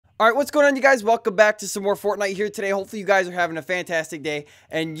Alright, what's going on, you guys? Welcome back to some more Fortnite here today. Hopefully you guys are having a fantastic day,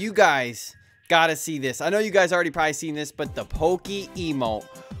 and you guys gotta see this. I know you guys already probably seen this, but the Poki Emote.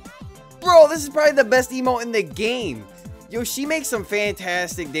 Bro, this is probably the best emote in the game. Yo, she makes some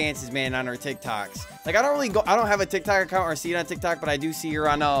fantastic dances, man, on her TikToks. Like, I don't have a TikTok account or see it on TikTok, but I do see her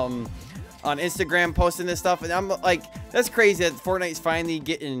on Instagram posting this stuff, and I'm like, that's crazy that Fortnite's finally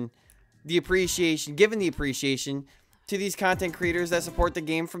given the appreciation to these content creators that support the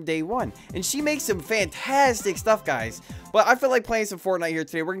game from day one. And she makes some fantastic stuff, guys. But I feel like playing some Fortnite here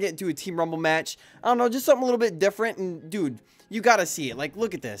today. We're gonna get into a Team Rumble match. I don't know, just something a little bit different. And dude, you gotta see it. Like,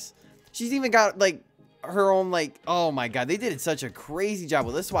 look at this. She's even got like her own, like, oh my god, they did such a crazy job.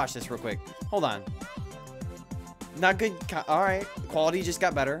 Well, let's watch this real quick. Hold on. Not good. All right, quality just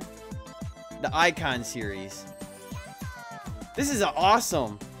got better. The Icon series. This is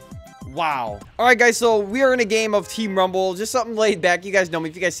awesome. Wow. All right, guys, so we are in a game of Team Rumble, just something laid back. You guys know me.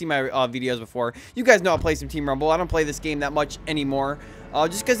 If you guys see my videos before, you guys know I play some Team Rumble. I don't play this game that much anymore,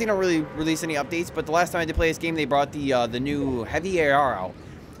 just because they don't really release any updates. But the last time I did play this game, they brought the new Heavy AR out.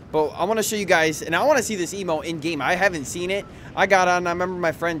 But I want to show you guys, and I want to see this emote in game. I haven't seen it. I got on. I remember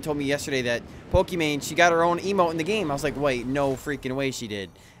my friend told me yesterday that Pokimane, she got her own emote in the game. I was like, wait, no freaking way she did.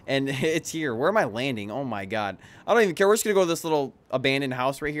 And it's here. Where am I landing? Oh my god. I don't even care. We're just gonna go to this little abandoned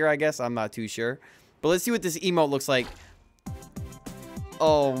house right here, I guess. I'm not too sure. But let's see what this emote looks like.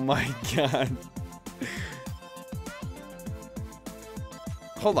 Oh my god.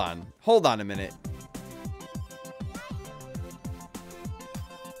 Hold on. Hold on a minute.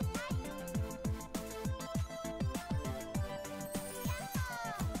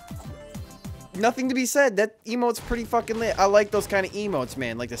 Nothing to be said. That emote's pretty fucking lit. I like those kind of emotes,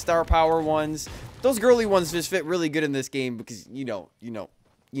 man. Like the star power ones. Those girly ones just fit really good in this game because, you know,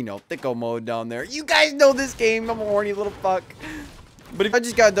 thicko mode down there. You guys know this game. I'm a horny little fuck. But if I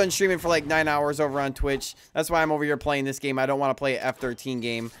just got done streaming for like 9 hours over on Twitch, that's why I'm over here playing this game. I don't want to play an F13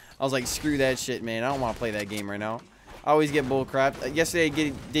 game. I was like, screw that shit, man. I don't want to play that game right now. I always get bullcrap. Yesterday,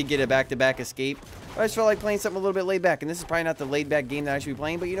 I did get a back-to-back escape. I just felt like playing something a little bit laid back. And this is probably not the laid back game that I should be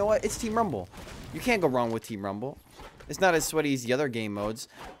playing. But you know what? It's Team Rumble. You can't go wrong with Team Rumble. It's not as sweaty as the other game modes.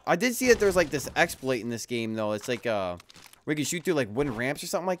 I did see that there's like this exploit in this game, though. It's like, where you can shoot through like wooden ramps or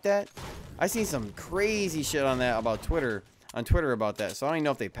something like that. I seen some crazy shit on that about Twitter. On Twitter about that. So I don't even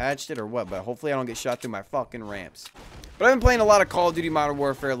know if they patched it or what. But hopefully I don't get shot through my fucking ramps. But I've been playing a lot of Call of Duty Modern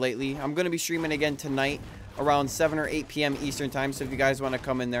Warfare lately. I'm going to be streaming again tonight around 7 or 8 p.m. Eastern time, so if you guys want to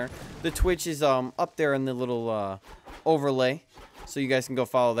come in there, the Twitch is up there in the little overlay, so you guys can go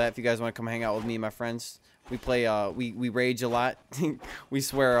follow that if you guys want to come hang out with me and my friends. We play we rage a lot. We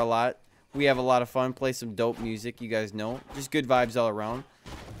swear a lot. We have a lot of fun, play some dope music, you guys know, just good vibes all around.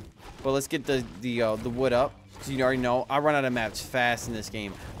 But let's get the wood up, because you already know I run out of maps fast in this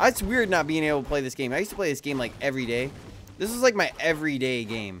game. It's weird not being able to play this game. I used to play this game like every day. This is like my everyday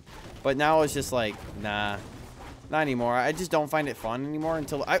game. But now it's just like, nah, not anymore. I just don't find it fun anymore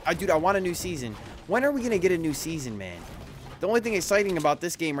until dude, I want a new season. When are we gonna get a new season, man? The only thing exciting about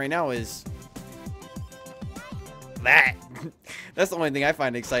this game right now is that. That's the only thing I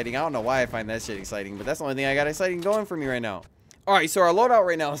find exciting. I don't know why I find that shit exciting, but that's the only thing I got exciting going for me right now. All right, so our loadout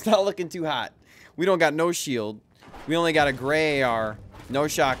right now is not looking too hot. We don't got no shield. We only got a gray AR, no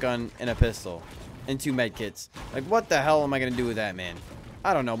shotgun, and a pistol, and 2 med kits. Like, what the hell am I gonna do with that, man?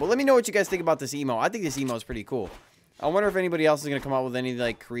 I don't know, but let me know what you guys think about this emote. I think this emote is pretty cool. I wonder if anybody else is going to come out with any,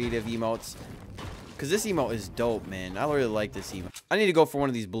 like, creative emotes. Because this emote is dope, man. I really like this emote. I need to go for one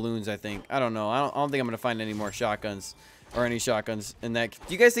of these balloons, I think. I don't know. I don't think I'm going to find any more shotguns or any shotguns in that.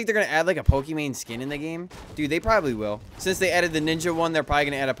 Do you guys think they're going to add, like, a Pokimane skin in the game? Dude, they probably will. Since they added the ninja one, they're probably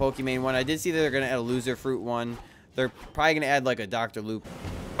going to add a Pokimane one. I did see that they're going to add a loser fruit one. They're probably going to add, like, a Dr. Loop.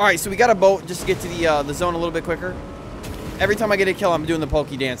 All right, so we got a boat just to get to the zone a little bit quicker. Every time I get a kill, I'm doing the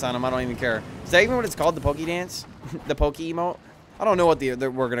Poki dance on him. I don't even care. Is that even what it's called? The Poki dance? The Poki emote? I don't know what we're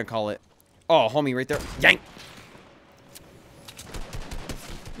going to call it. Oh, homie right there. Yank.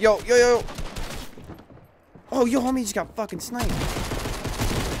 Yo. Oh, yo, homie just got fucking sniped.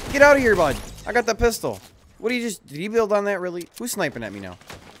 Get out of here, bud. I got that pistol. What do you just... Did he build on that, really? Who's sniping at me now?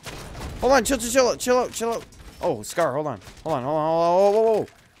 Hold on. Chill out. Oh, Scar, hold on. Whoa.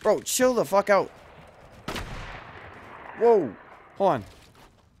 Bro, chill the fuck out. Whoa. Hold on.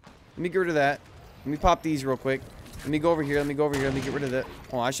 Let me get rid of that. Let me pop these real quick. Let me go over here. Let me get rid of that.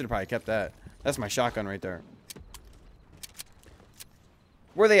 Oh, I should have probably kept that. That's my shotgun right there.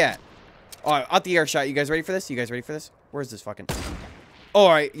 Where are they at? Oh, out the air shot. You guys ready for this? Where's this fucking... Oh, all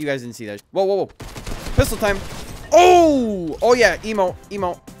right. You guys didn't see that. Whoa. Pistol time. Oh, yeah.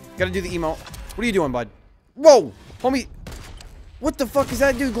 Emote. Gotta do the emote. What are you doing, bud? Whoa. Homie. What the fuck is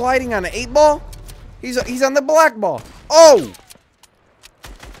that dude gliding on an 8-ball? He's on the black ball. Oh!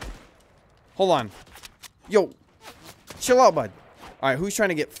 Hold on. Yo. Chill out, bud. Alright, who's trying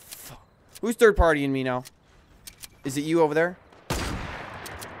to get... Who's third partying me now? Is it you over there?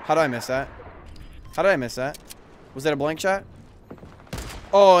 How did I miss that? How did I miss that? Was that a blank shot?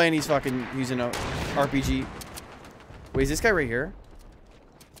 Oh, and he's fucking using a RPG. Wait, is this guy right here?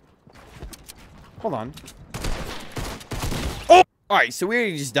 Hold on. Oh! Alright, so we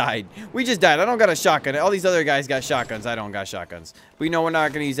already just died. We just died. I don't got a shotgun. All these other guys got shotguns. I don't got shotguns. But you know, we're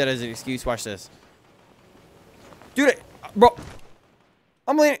not going to use that as an excuse. Watch this. Dude, bro.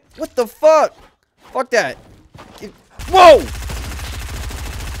 I'm landing. What the fuck? Fuck that. Whoa!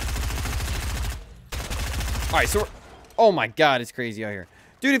 Alright, so oh my god, it's crazy out here.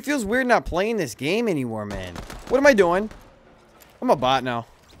 Dude, it feels weird not playing this game anymore, man. What am I doing? I'm a bot now.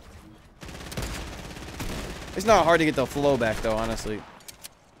 It's not hard to get the flow back, though, honestly.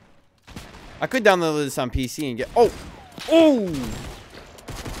 I could download this on PC and get... Oh! Oh!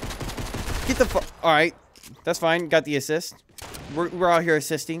 Get the fuck... Alright. That's fine. Got the assist. We're out here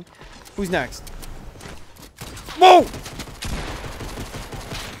assisting. Who's next? Whoa!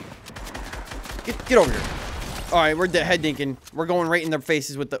 Get over here. Alright, we're head dinking. We're going right in their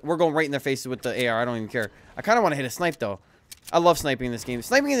faces with the... We're going right in their faces with the AR. I don't even care. I kind of want to hit a snipe, though. I love sniping in this game.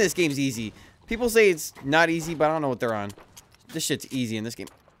 Sniping in this game is easy. People say it's not easy, but I don't know what they're on. This shit's easy in this game.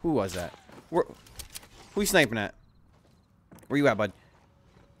 Who was that? Who you sniping at? Where you at, bud?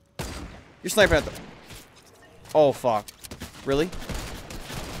 You're sniping at the... Oh, fuck. Really?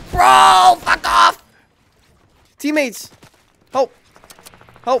 Bro, fuck off! Teammates! Help!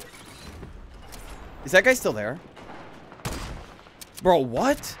 Help! Is that guy still there? Bro,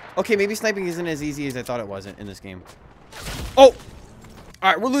 what? Okay, maybe sniping isn't as easy as I thought it wasn't in this game. Oh!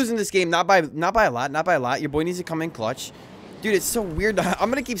 Alright, we're losing this game. Not by a lot. Not by a lot. Your boy needs to come in clutch. Dude, it's so weird.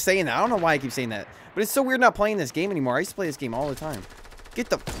 I'm gonna keep saying that. I don't know why I keep saying that. But it's so weird not playing this game anymore. I used to play this game all the time. Get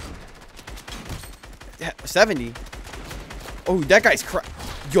the... 70? Oh, that guy's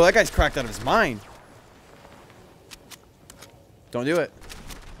Yo, that guy's cracked out of his mind. Don't do it.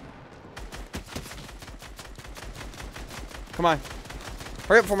 Come on.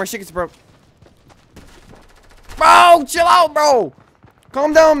 Hurry up before my shit gets broke. Bro, chill out, bro.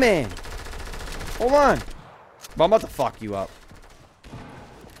 Calm down, man. Hold on. But I'm about to fuck you up.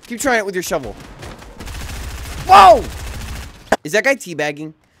 Keep trying it with your shovel. Whoa! Is that guy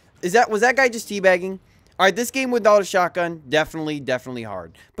teabagging? Was that guy just teabagging? Alright, this game without a shotgun, definitely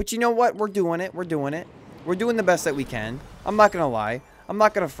hard. But you know what? We're doing it. We're doing it. We're doing the best that we can. I'm not gonna lie. I'm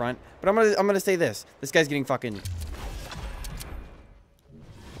not gonna front. But I'm gonna say this. This guy's getting fucking...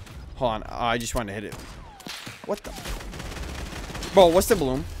 Hold on. I just wanted to hit it. What the... Bro, what's the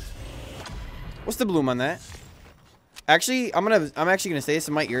bloom? What's the bloom on that? Actually, I'm actually gonna say this.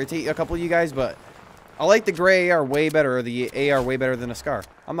 It might irritate a couple of you guys, but I like the gray AR way better, or the AR way better than a SCAR.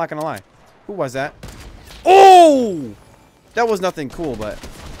 I'm not gonna lie. Who was that? Oh! That was nothing cool, but...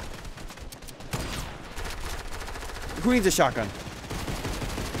 Who needs a shotgun?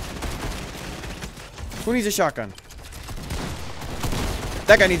 Who needs a shotgun?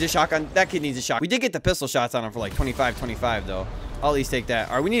 That guy needs a shotgun. That kid needs a shotgun. We did get the pistol shots on him for like 25, though. I'll at least take that.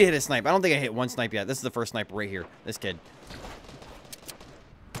 All right, we need to hit a snipe. I don't think I hit one snipe yet. This is the first sniper right here. This kid.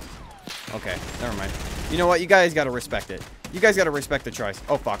 Okay, never mind. You know what? You guys got to respect it. You guys got to respect the tries.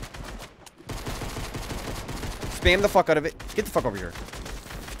 Oh, fuck. Spam the fuck out of it. Get the fuck over here.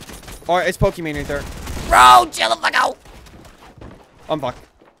 All right, it's Poki Emote right there. Bro, chill the fuck out. I'm fucked.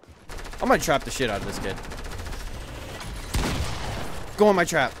 I'm going to trap the shit out of this kid. Go in my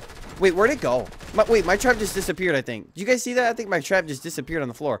trap. Wait, where'd it go? Wait, my trap just disappeared, I think. Did you guys see that? I think my trap just disappeared on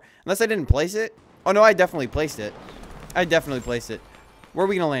the floor. Unless I didn't place it. Oh, no, I definitely placed it. I definitely placed it. Where are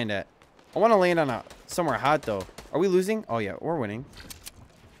we going to land at? I want to land on somewhere hot, though. Are we losing? Oh, yeah, we're winning.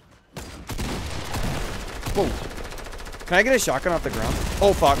 Whoa. Can I get a shotgun off the ground?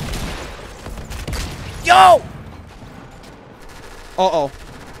 Oh, fuck. Yo! Uh-oh.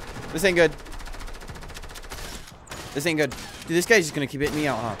 This ain't good. This ain't good. Dude, this guy's just going to keep hitting me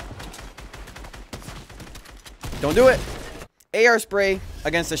out, huh? Don't do it. AR spray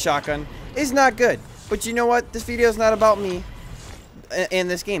against a shotgun is not good. But you know what? This video is not about me and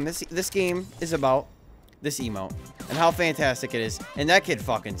this game. This game is about this emote and how fantastic it is. And that kid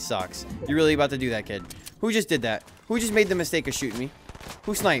fucking sucks. You're really about to do that, kid. Who just did that? Who just made the mistake of shooting me?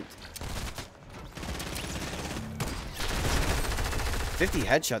 Who sniped? 50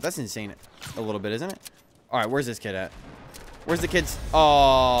 headshot. That's insane. A little bit, isn't it? All right, where's this kid at? Where's the kids?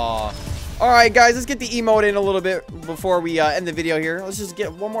 Oh. All right, guys, let's get the emote in a little bit before we end the video here. Let's just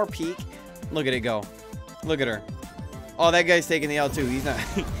get one more peek. Look at it go. Look at her. Oh, that guy's taking the L too. He's not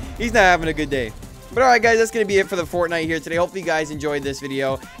he's not having a good day. But alright guys, that's going to be it for the Fortnite here today. Hopefully you guys enjoyed this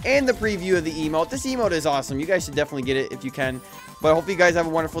video and the preview of the emote. This emote is awesome. You guys should definitely get it if you can. But hopefully you guys have a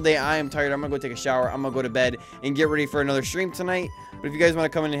wonderful day. I am tired. I'm going to go take a shower. I'm going to go to bed and get ready for another stream tonight. But if you guys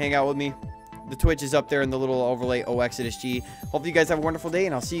want to come in and hang out with me, the Twitch is up there in the little overlay, OXidusG. Hopefully you guys have a wonderful day,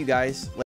 and I'll see you guys later.